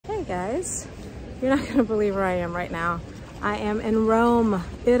guys, you're not gonna believe where I am right now. I am in Rome,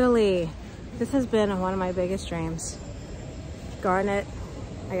 Italy. This has been one of my biggest dreams. Garnet,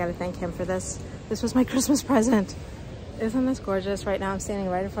 I gotta thank him for this. This was my Christmas present. Isn't this gorgeous? Right now I'm standing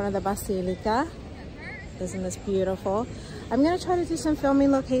right in front of the Basilica. Isn't this beautiful? I'm gonna try to do some filming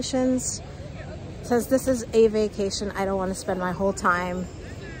locations. Since this is a vacation, I don't want to spend my whole time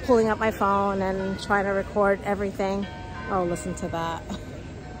pulling up my phone and trying to record everything. Oh, listen to that.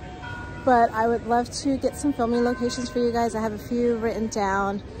 But I would love to get some filming locations for you guys. I have a few written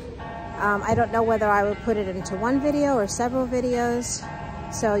down. I don't know whether I would put it into one video or several videos.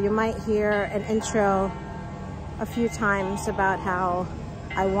 So you might hear an intro a few times about how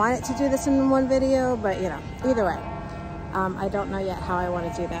I wanted to do this in one video, but you know, either way. I don't know yet how I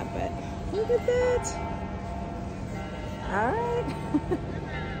want to do that, but look at that. All right.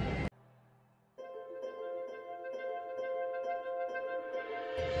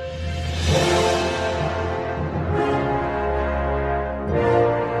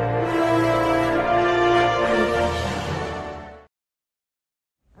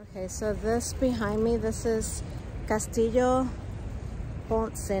 Okay, so this behind me, this is Castillo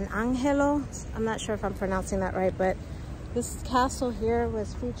Angelo. I'm not sure if I'm pronouncing that right, but this castle here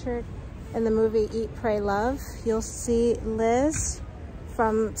was featured in the movie Eat, Pray, Love. You'll see Liz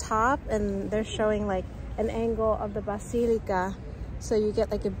from top, and they're showing like an angle of the Basilica, so you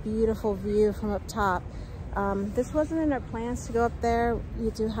get like a beautiful view from up top. This wasn't in our plans to go up there.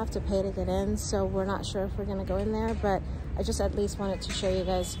 You do have to pay to get in, so we're not sure if we're gonna go in there, but I just at least wanted to show you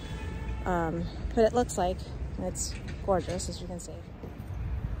guys what it looks like. It's gorgeous, as you can see.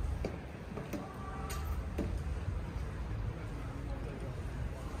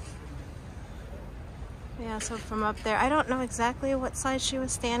 Yeah, so from up there, I don't know exactly what side she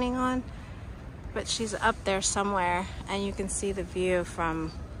was standing on, but she's up there somewhere, and you can see the view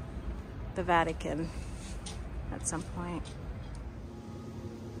from the Vatican at some point.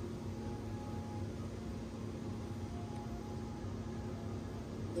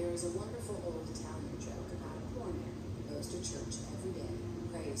 There is a wonderful old Italian joke about a poor man who goes to church every day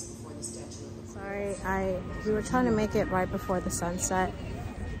and prays before the statue of the Sorry, we were trying to make it right before the sunset,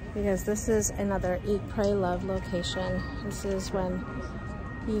 because this is another Eat, Pray, Love location. This is when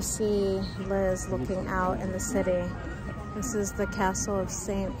you see Liz looking out in the city. This is the castle of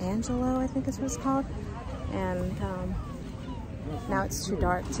St. Angelo, I think is what it's called. And now it's too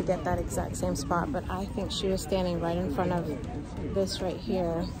dark to get that exact same spot, but I think she was standing right in front of this right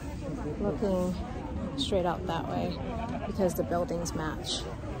here, looking straight out that way, because the buildings match.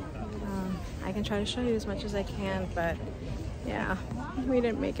 I can try to show you as much as I can, but yeah, we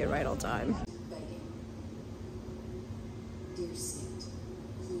didn't make it right all time. Dear Saint,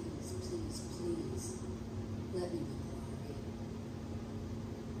 please, please, please, let me be glorified.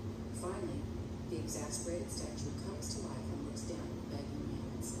 Finally, the exasperated statue comes to life and looks down at the begging man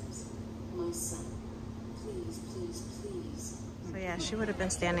and says, "My son, please, please, please." So yeah, she would have been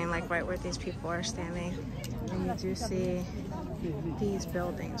standing like right where these people are standing. And you do see these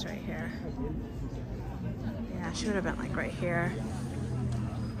buildings right here. Yeah, she would have been like right here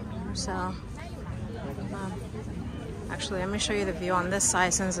or so. Actually, let me show you the view on this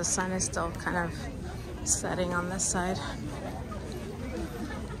side, since the sun is still kind of setting on this side.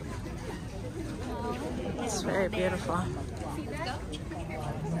 It's very beautiful.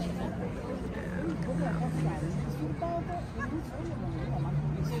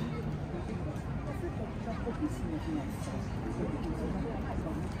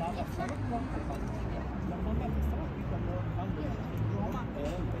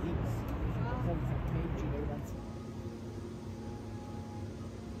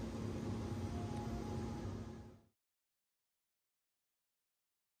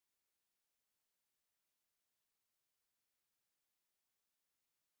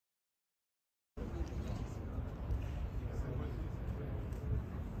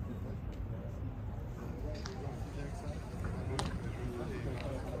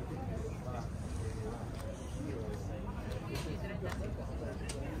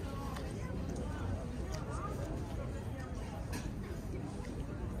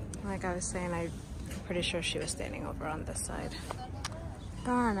 Like I was saying, I'm pretty sure she was standing over on this side.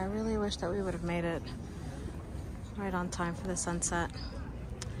 Darn, I really wish that we would have made it right on time for the sunset.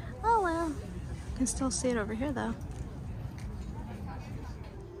 Oh well, you can still see it over here though.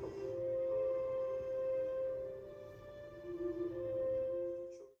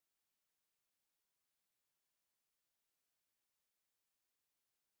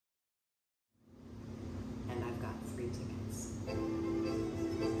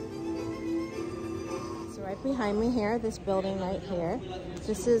 behind me here, this building right here.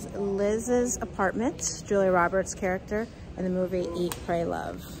 This is Liz's apartment, Julia Roberts' character in the movie Eat, Pray,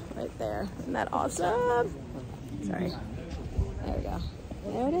 Love, right there. Isn't that awesome? Sorry. There we go.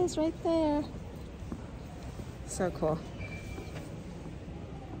 There it is right there. So cool.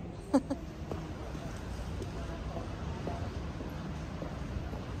 I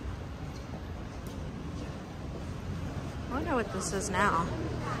wonder what this is now.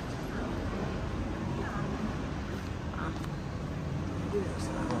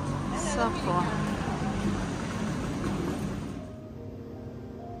 So cool.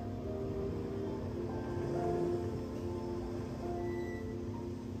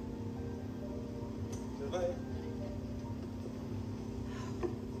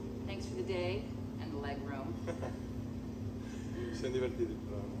 Thanks for the day and the leg room. Sono divertiti,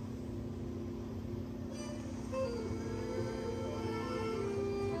 però.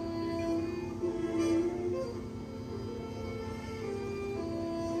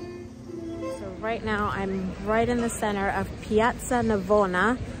 Right now, I'm right in the center of Piazza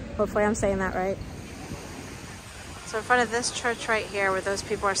Navona. Hopefully I'm saying that right. So in front of this church right here, where those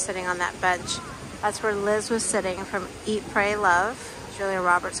people are sitting on that bench, that's where Liz was sitting from Eat, Pray, Love, Julia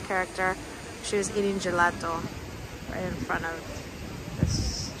Roberts' character. She was eating gelato right in front of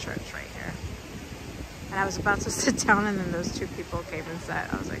this church right here. And I was about to sit down, and then those two people came and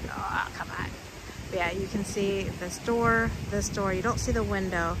sat. I was like, oh, come on. But yeah, you can see this door. You don't see the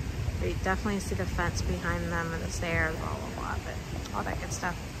window. But you definitely see the fence behind them and the stairs, blah, blah, blah, but all that good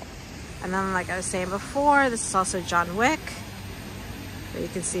stuff. And then, like I was saying before, this is also John Wick. But you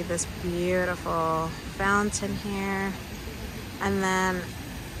can see this beautiful fountain here. And then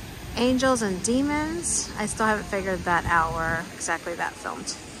Angels and Demons. I still haven't figured that out where exactly that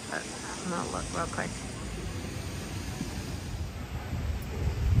filmed. But I'm gonna look real quick.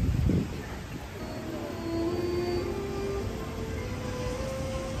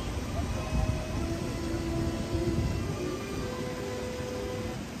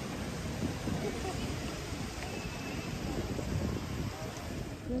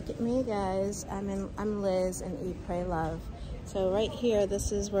 Look at me, guys. I'm Liz in Eat, Pray, Love. So right here,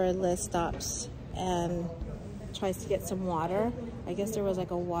 this is where Liz stops and tries to get some water. I guess there was like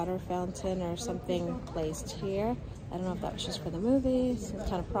a water fountain or something placed here. I don't know if that was just for the movie, some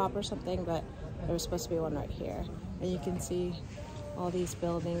kind of prop or something, but there was supposed to be one right here. And you can see all these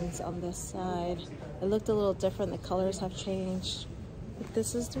buildings on this side. It looked a little different. The colors have changed. But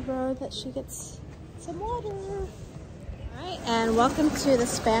this is the road that she gets some water. Alright, and welcome to the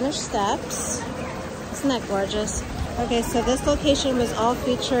Spanish Steps. Isn't that gorgeous? Okay, so this location was all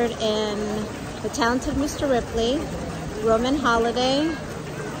featured in The Talented Mr. Ripley, Roman Holiday,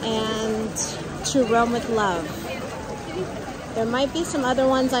 and To Rome with Love. There might be some other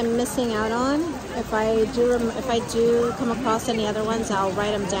ones I'm missing out on. If I do come across any other ones, I'll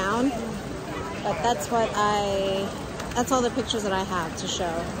write them down. But that's all the pictures that I have to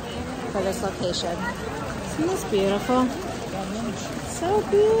show for this location. Isn't this beautiful? So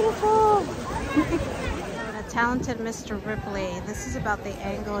beautiful. The Talented Mr. Ripley. This is about the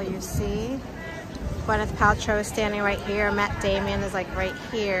angle you see. Gwyneth Paltrow is standing right here. Matt Damon is like right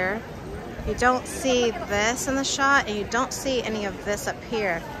here. You don't see this in the shot, and you don't see any of this up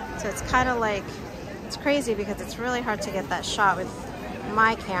here. So it's kind of like, it's crazy because it's really hard to get that shot with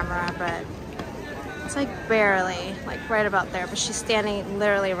my camera, but it's like barely, like right about there. But she's standing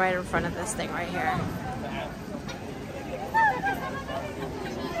literally right in front of this thing right here.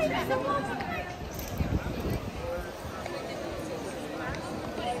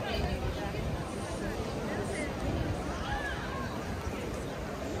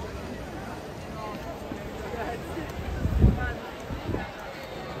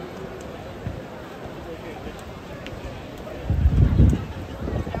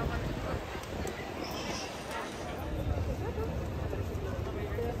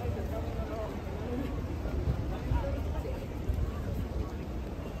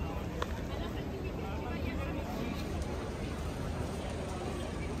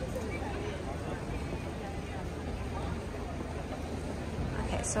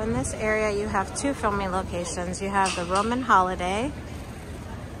 So in this area, you have two filming locations. You have the Roman Holiday,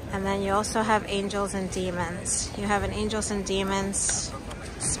 and then you also have Angels and Demons. You have an Angels and Demons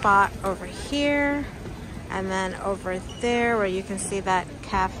spot over here, and then over there where you can see that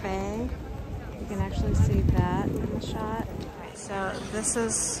cafe. You can actually see that in the shot. Okay, so this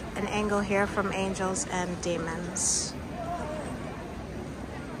is an angle here from Angels and Demons.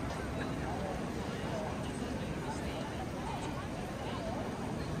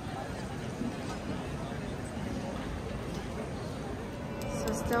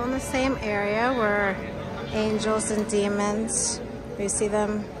 Still in the same area where Angels and Demons. You see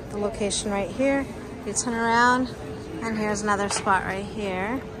them, the location right here. You turn around, and here's another spot right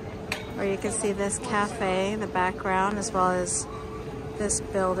here where you can see this cafe, the background, as well as this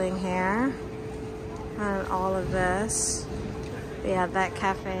building here, and all of this. But yeah, that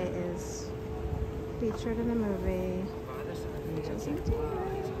cafe is featured in the movie Angels and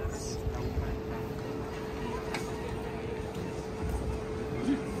Demons.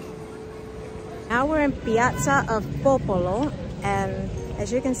 Now we're in Piazza of Popolo, and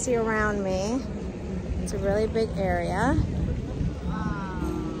as you can see around me, it's a really big area.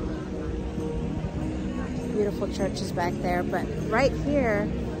 Beautiful churches back there, but right here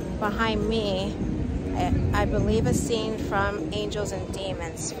behind me, I believe a scene from Angels and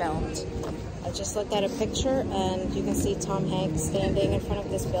Demons filmed. I just looked at a picture and you can see Tom Hanks standing in front of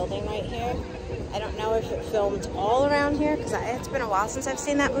this building right here. I don't know if it filmed all around here because it's been a while since I've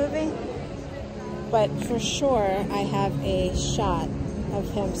seen that movie, but for sure I have a shot of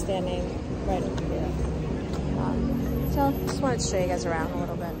him standing right over here. So just wanted to show you guys around a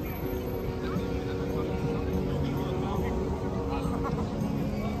little bit.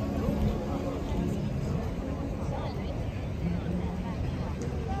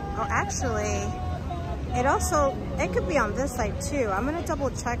 Oh, actually, it could be on this side too. I'm gonna double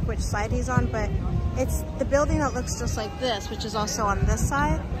check which side he's on, but it's the building that looks just like this, which is also on this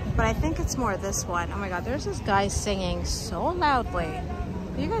side, but I think it's more this one. Oh my God, there's this guy singing so loudly.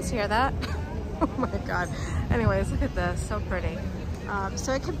 Do you guys hear that? Oh my God. Anyways, look at this, so pretty.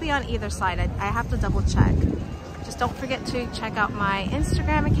 So it could be on either side. I have to double check. Just don't forget to check out my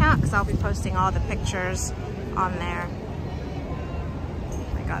Instagram account because I'll be posting all the pictures on there. Oh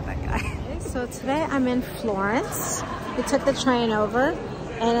my God, that guy. So today I'm in Florence. We took the train over,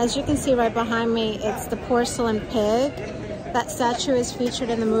 and as you can see right behind me, it's the porcelain pig. That statue is featured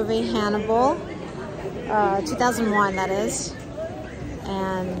in the movie Hannibal, 2001 that is.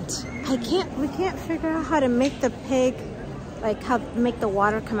 And we can't figure out how to make the pig, like how to make the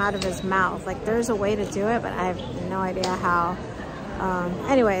water come out of his mouth. Like there's a way to do it, but I have no idea how.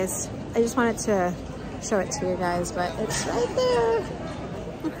 Anyways, I just wanted to show it to you guys, but it's right there.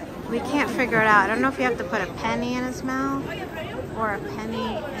 We can't figure it out. I don't know if you have to put a penny in his mouth or a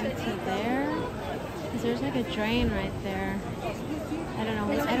penny into there. Because there's like a drain right there. I don't know.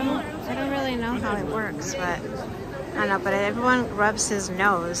 I don't really know how it works, but I don't know. But everyone rubs his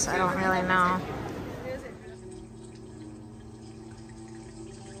nose. I don't really know.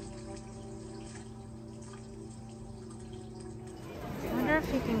 I wonder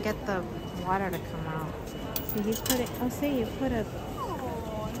if you can get the water to come out. See, he's put it. Oh, see, you put a.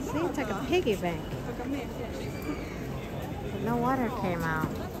 See, it's like a piggy bank. But no water came out.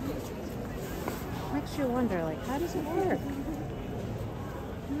 Makes you wonder, like, how does it work?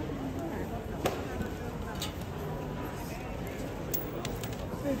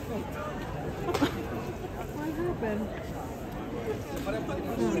 What happened?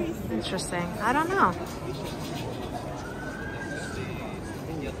 Interesting. I don't know.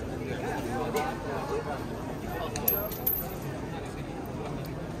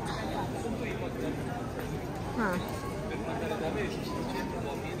 Huh.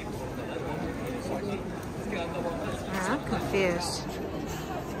 I'm confused.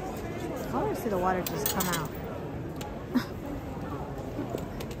 I want to see the water just come out.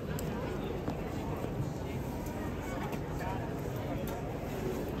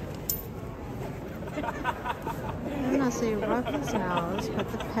 I don't know, so you rub his nose,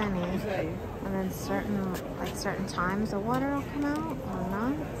 put the penny, and then certain times the water will come out or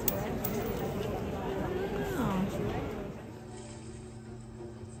not. Oh.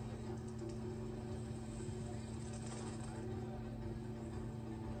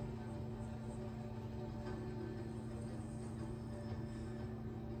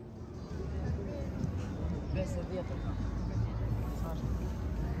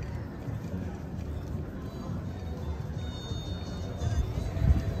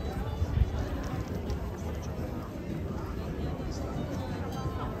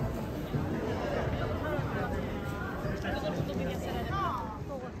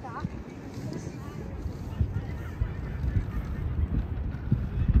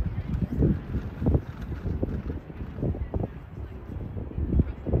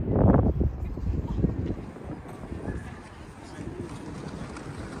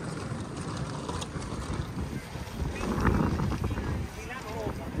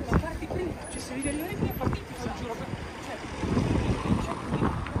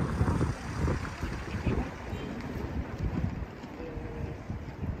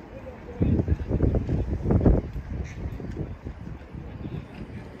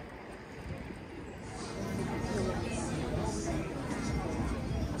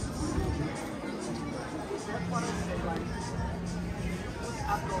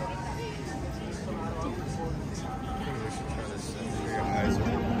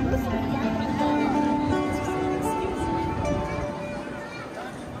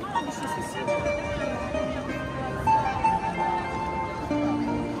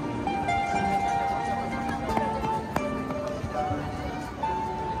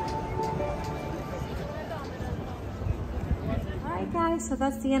 so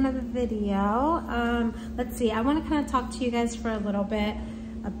that's the end of the video. Let's see, I want to kind of talk to you guys for a little bit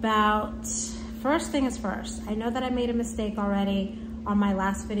about, first thing is first. I know that I made a mistake already on my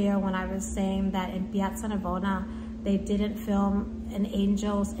last video when I was saying that in Piazza Navona, they didn't film an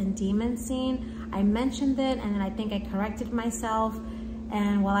angels and demons scene. I mentioned it and then I think I corrected myself.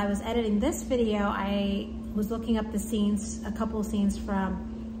 And while I was editing this video, I was looking up the scenes, a couple of scenes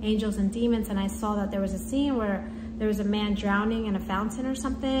from Angels and Demons, and I saw that there was a scene where there was a man drowning in a fountain or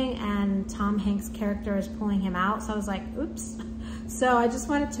something, and Tom Hanks' character is pulling him out. So I was like, oops. So I just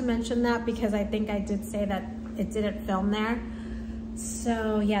wanted to mention that because I think I did say that it didn't film there.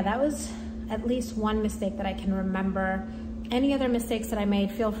 So yeah, that was at least one mistake that I can remember. Any other mistakes that I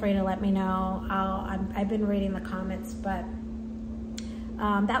made, feel free to let me know. I've been reading the comments, but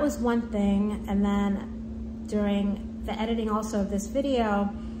that was one thing. And then during the editing also of this video,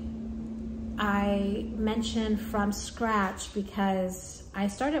 I mentioned from scratch because I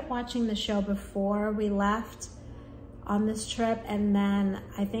started watching the show before we left on this trip, and then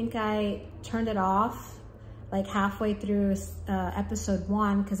I think I turned it off like halfway through episode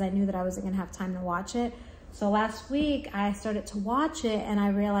 1 because I knew that I wasn't gonna have time to watch it. So last week I started to watch it and I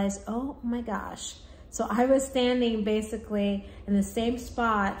realized, oh my gosh. So I was standing basically in the same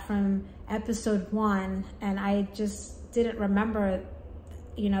spot from episode 1 and I just didn't remember,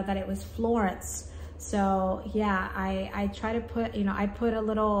 you know, that it was Florence. So yeah, I try to put, you know, I put a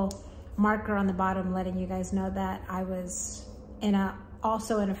little marker on the bottom letting you guys know that I was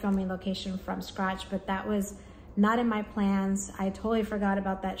also in a filming location from scratch, but that was not in my plans. I totally forgot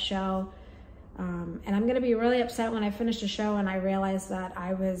about that show. And I'm gonna be really upset when I finish the show and I realize that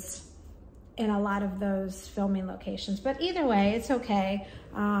I was in a lot of those filming locations. But either way, it's okay.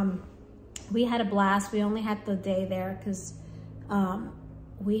 We had a blast. We only had the day there because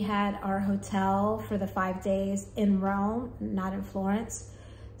we had our hotel for the 5 days in Rome, not in Florence.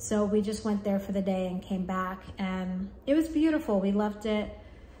 So we just went there for the day and came back, and it was beautiful. We loved it.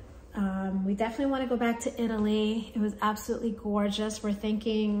 We definitely want to go back to Italy. It was absolutely gorgeous. We're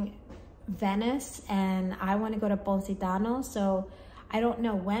thinking Venice, and I want to go to Positano. So I don't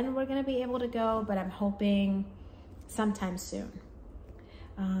know when we're going to be able to go, but I'm hoping sometime soon.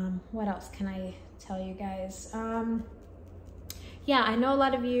 What else can I tell you guys? Yeah, I know a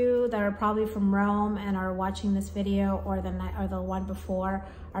lot of you that are probably from Rome and are watching this video or the one before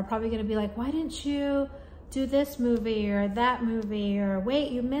are probably going to be like, why didn't you do this movie or that movie, or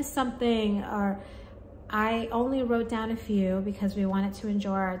wait, you missed something? Or I only wrote down a few because we wanted to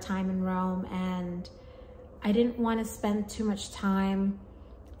enjoy our time in Rome, and I didn't want to spend too much time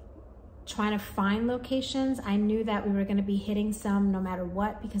trying to find locations. I knew that we were going to be hitting some no matter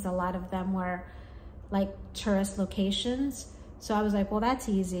what because a lot of them were like tourist locations. So I was like, well, that's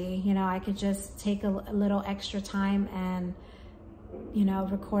easy. You know, I could just take a little extra time and, you know,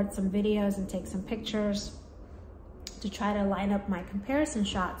 record some videos and take some pictures to try to line up my comparison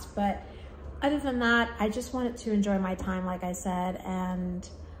shots. But other than that, I just wanted to enjoy my time, like I said. And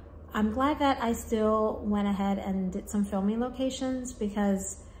I'm glad that I still went ahead and did some filming locations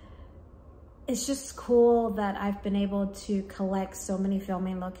because it's just cool that I've been able to collect so many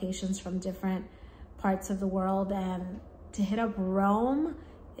filming locations from different parts of the world, and to hit up Rome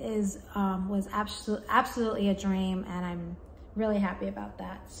was absolutely a dream, and I'm really happy about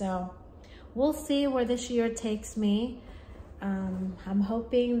that. So we'll see where this year takes me. I'm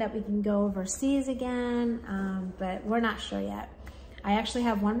hoping that we can go overseas again, but we're not sure yet. I actually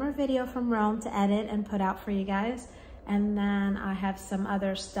have one more video from Rome to edit and put out for you guys, and then I have some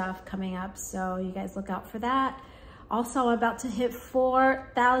other stuff coming up, so you guys look out for that. Also, I'm about to hit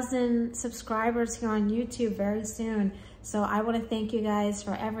 4,000 subscribers here on YouTube very soon. So I want to thank you guys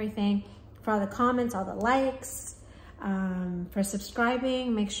for everything, for all the comments, all the likes, for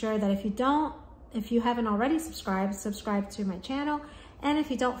subscribing. Make sure that if you haven't already subscribed, subscribe to my channel. And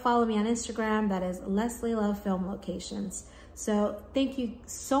if you don't follow me on Instagram, that is Leslie Love Film Locations. So thank you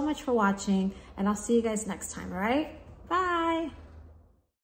so much for watching, and I'll see you guys next time, all right?